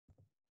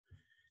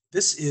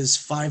This is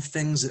 5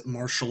 things that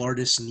martial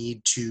artists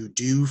need to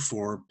do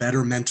for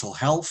better mental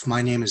health.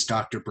 My name is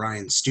Dr.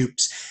 Bryan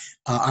Stoops.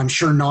 I'm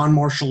sure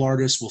non-martial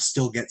artists will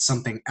still get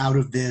something out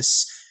of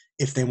this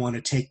if they want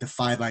to take the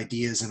 5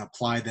 ideas and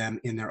apply them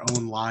in their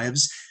own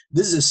lives.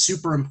 This is a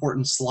super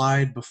important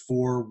slide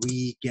before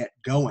we get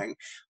going.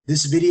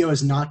 This video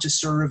is not to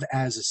serve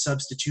as a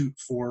substitute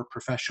for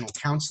professional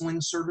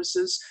counseling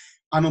services.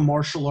 I'm a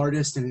martial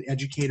artist and an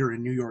educator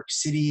in New York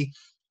City.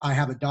 I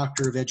have a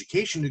Doctor of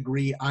Education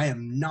degree. I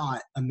am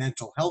not a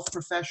mental health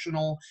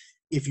professional.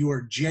 If you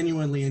are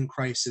genuinely in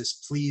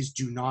crisis, please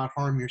do not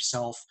harm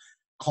yourself.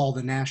 Call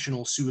the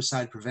National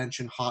Suicide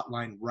Prevention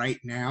Hotline right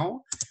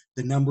now.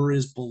 The number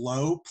is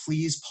below.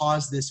 Please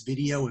pause this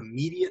video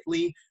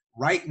immediately.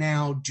 Right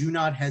now, do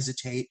not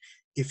hesitate.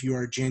 If you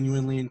are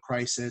genuinely in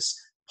crisis,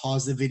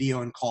 pause the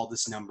video and call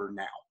this number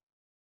now.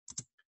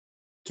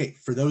 Okay,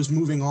 for those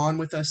moving on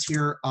with us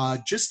here,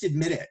 just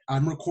admit it.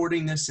 I'm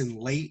recording this in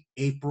late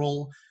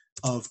April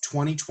of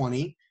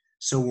 2020,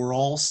 so we're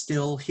all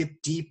still hip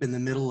deep in the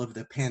middle of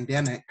the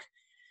pandemic.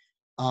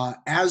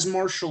 As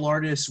martial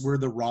artists, we're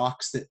the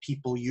rocks that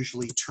people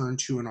usually turn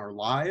to in our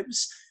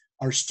lives.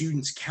 Our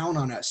students count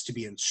on us to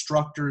be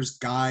instructors,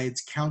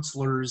 guides,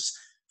 counselors,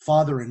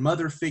 father and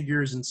mother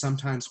figures, and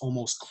sometimes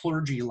almost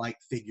clergy-like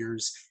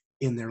figures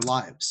in their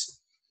lives.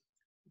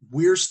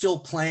 We're still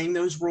playing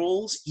those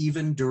roles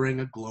even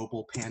during a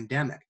global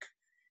pandemic.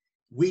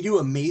 We do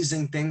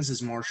amazing things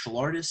as martial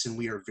artists and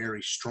we are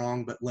very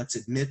strong, but let's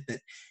admit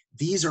that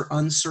these are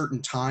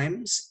uncertain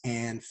times,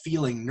 and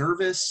feeling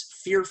nervous,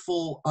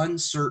 fearful,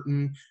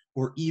 uncertain,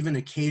 or even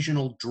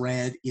occasional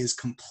dread is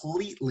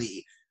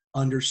completely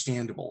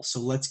understandable. So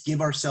let's give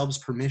ourselves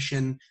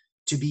permission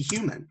to be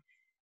human.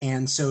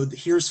 And so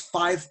here's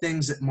 5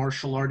 things that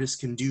martial artists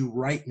can do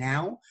right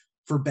now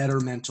for better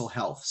mental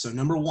health. So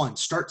number 1,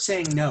 start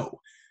saying no.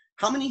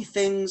 How many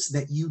things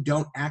that you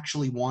don't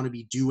actually want to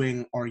be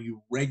doing are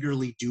you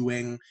regularly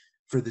doing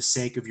for the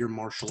sake of your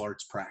martial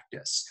arts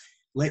practice?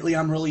 Lately,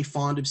 I'm really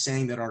fond of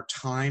saying that our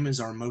time is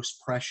our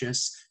most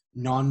precious,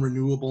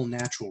 non-renewable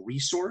natural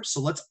resource. So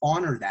let's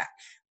honor that.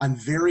 I'm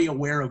very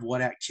aware of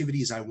what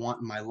activities I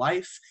want in my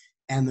life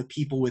and the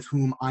people with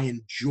whom I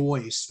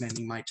enjoy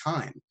spending my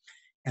time.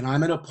 And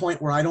I'm at a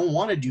point where I don't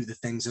want to do the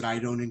things that I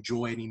don't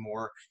enjoy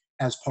anymore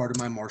as part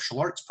of my martial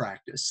arts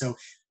practice. So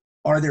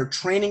are there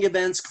training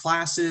events,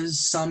 classes,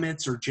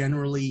 summits, or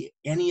generally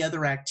any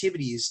other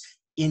activities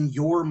in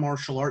your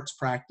martial arts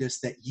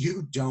practice that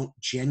you don't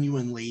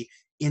genuinely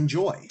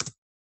enjoy?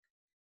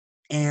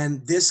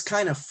 And this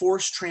kind of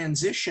forced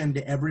transition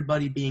to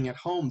everybody being at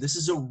home, this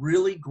is a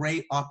really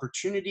great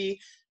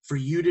opportunity for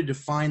you to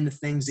define the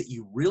things that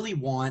you really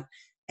want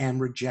and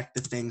reject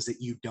the things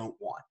that you don't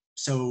want.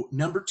 So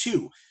number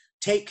 2,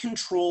 take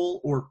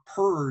control or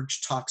purge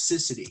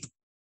toxicity.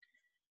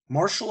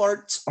 Martial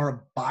arts are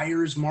a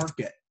buyer's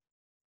market.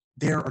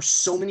 There are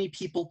so many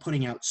people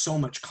putting out so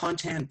much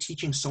content,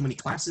 teaching so many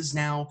classes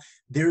now.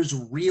 There's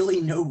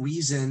really no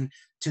reason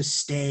to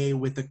stay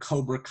with the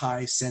Cobra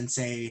Kai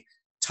sensei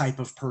type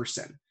of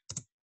person.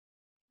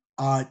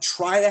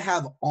 Try to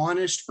have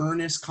honest,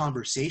 earnest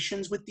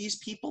conversations with these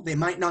people. They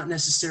might not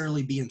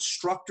necessarily be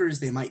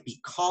instructors. They might be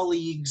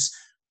colleagues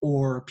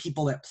or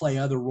people that play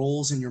other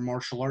roles in your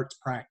martial arts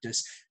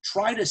practice.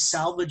 Try to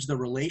salvage the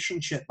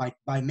relationship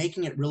by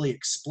making it really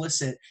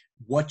explicit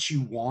what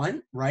you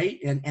want, right?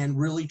 And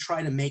really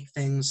try to make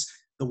things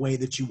the way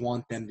that you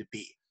want them to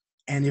be.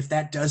 And if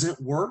that doesn't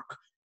work,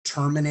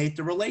 terminate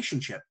the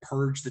relationship,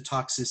 purge the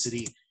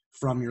toxicity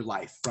from your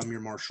life, from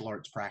your martial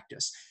arts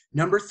practice.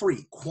 Number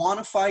 3,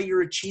 quantify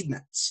your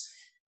achievements.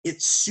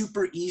 It's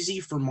super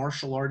easy for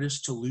martial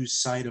artists to lose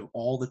sight of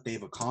all that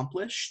they've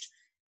accomplished.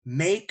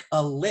 Make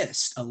a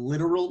list, a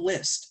literal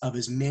list of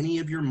as many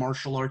of your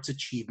martial arts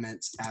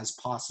achievements as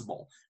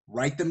possible.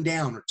 Write them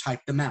down or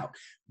type them out.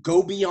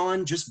 Go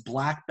beyond just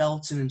black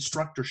belts and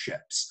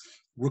instructorships.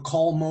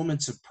 Recall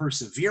moments of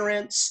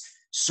perseverance,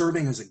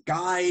 serving as a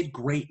guide,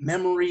 great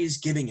memories,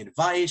 giving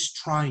advice,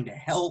 trying to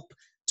help,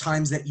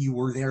 times that you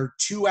were there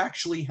to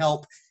actually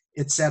help,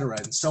 etc.,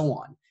 and so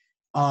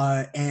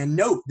on. And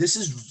note, this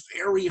is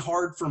very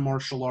hard for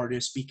martial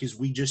artists because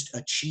we just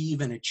achieve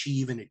and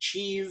achieve and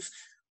achieve.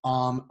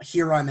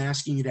 Here I'm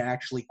asking you to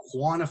actually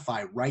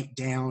quantify, write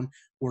down,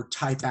 or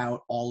type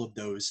out all of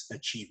those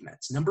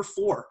achievements. Number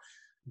 4,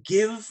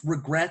 give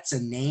regrets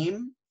a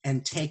name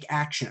and take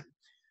action.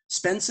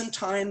 Spend some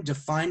time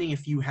defining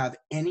if you have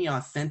any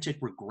authentic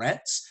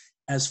regrets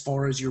as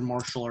far as your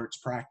martial arts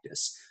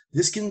practice.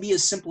 This can be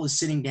as simple as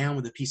sitting down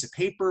with a piece of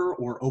paper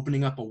or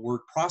opening up a word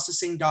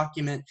processing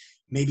document,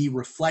 maybe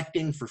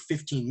reflecting for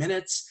 15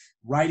 minutes,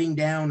 writing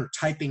down or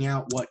typing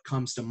out what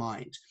comes to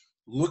mind.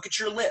 Look at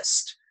your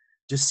list.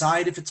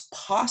 Decide if it's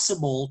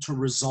possible to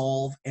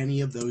resolve any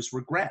of those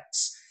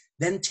regrets.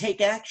 Then take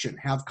action,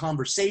 have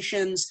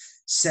conversations,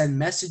 send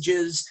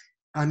messages.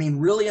 I mean,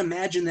 really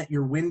imagine that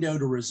your window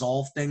to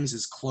resolve things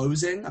is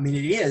closing. I mean,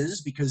 it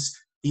is, because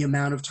the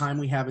amount of time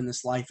we have in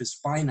this life is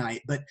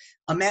finite, but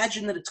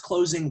imagine that it's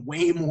closing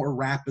way more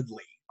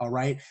rapidly. all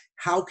right?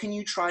 How can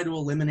you try to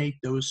eliminate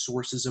those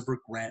sources of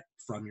regret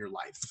from your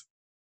life?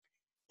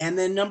 And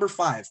then number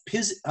 5,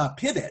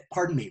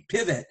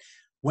 pivot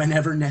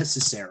whenever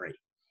necessary.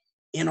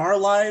 In our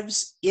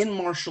lives in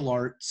martial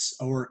arts,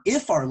 or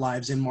if our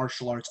lives in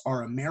martial arts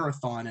are a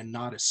marathon and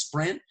not a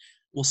sprint,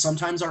 well,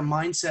 sometimes our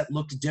mindset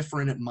looks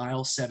different at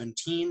mile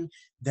 17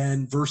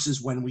 than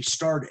versus when we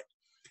started.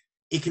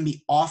 It can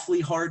be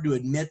awfully hard to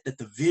admit that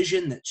the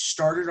vision that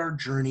started our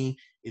journey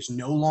is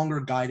no longer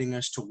guiding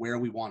us to where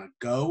we want to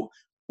go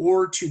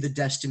or to the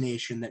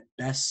destination that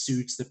best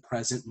suits the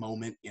present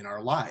moment in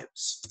our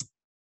lives.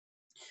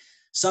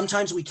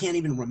 Sometimes we can't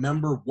even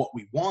remember what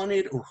we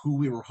wanted or who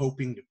we were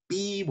hoping to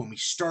be when we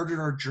started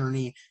our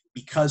journey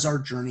because our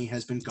journey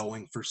has been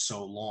going for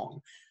so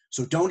long.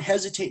 So don't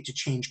hesitate to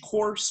change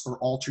course or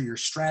alter your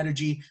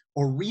strategy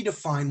or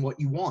redefine what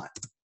you want.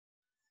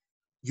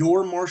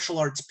 Your martial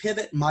arts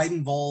pivot might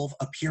involve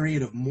a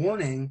period of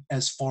mourning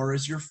as far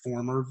as your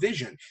former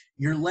vision.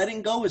 You're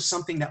letting go of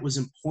something that was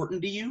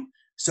important to you,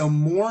 so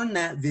mourn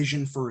that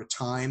vision for a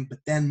time, but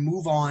then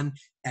move on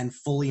and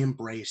fully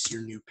embrace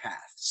your new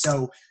path.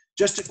 So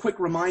just a quick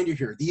reminder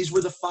here, these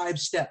were the 5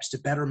 steps to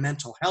better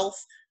mental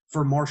health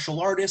for martial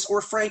artists,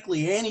 or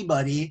frankly,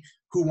 anybody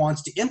who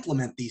wants to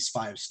implement these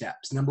 5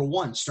 steps. Number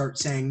 1, start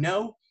saying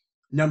no.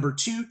 Number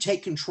 2,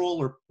 take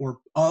control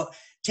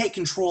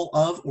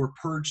of or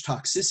purge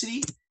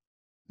toxicity.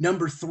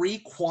 Number 3,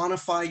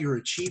 quantify your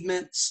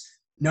achievements.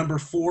 Number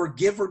 4,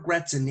 give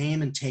regrets a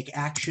name and take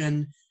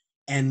action.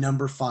 And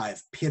number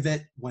 5,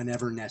 pivot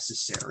whenever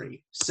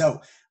necessary. So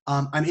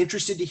I'm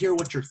interested to hear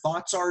what your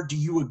thoughts are. Do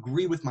you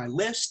agree with my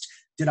list?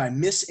 Did I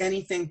miss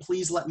anything?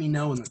 Please let me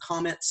know in the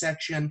comment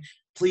section.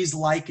 Please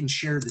like and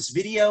share this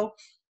video.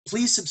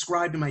 Please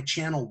subscribe to my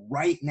channel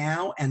right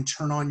now and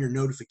turn on your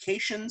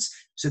notifications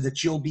so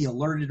that you'll be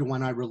alerted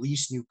when I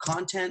release new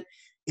content.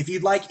 If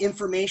you'd like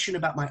information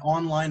about my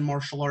online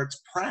martial arts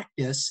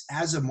practice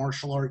as a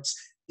martial arts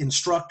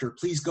instructor,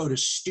 please go to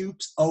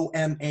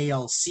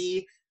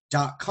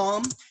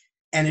stoopsomalc.com.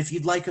 And if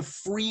you'd like a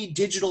free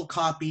digital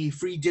copy,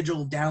 free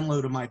digital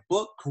download of my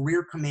book,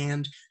 Career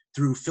Command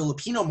through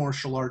Filipino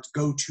Martial Arts,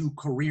 go to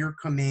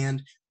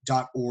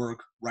careercommand.org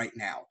right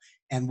now.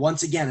 And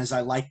once again, as I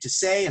like to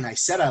say, and I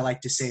said I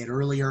like to say it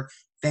earlier,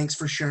 thanks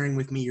for sharing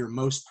with me your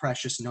most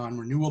precious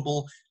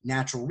non-renewable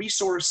natural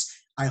resource.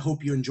 I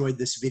hope you enjoyed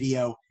this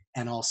video,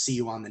 and I'll see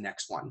you on the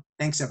next one.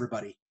 Thanks,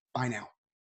 everybody. Bye now.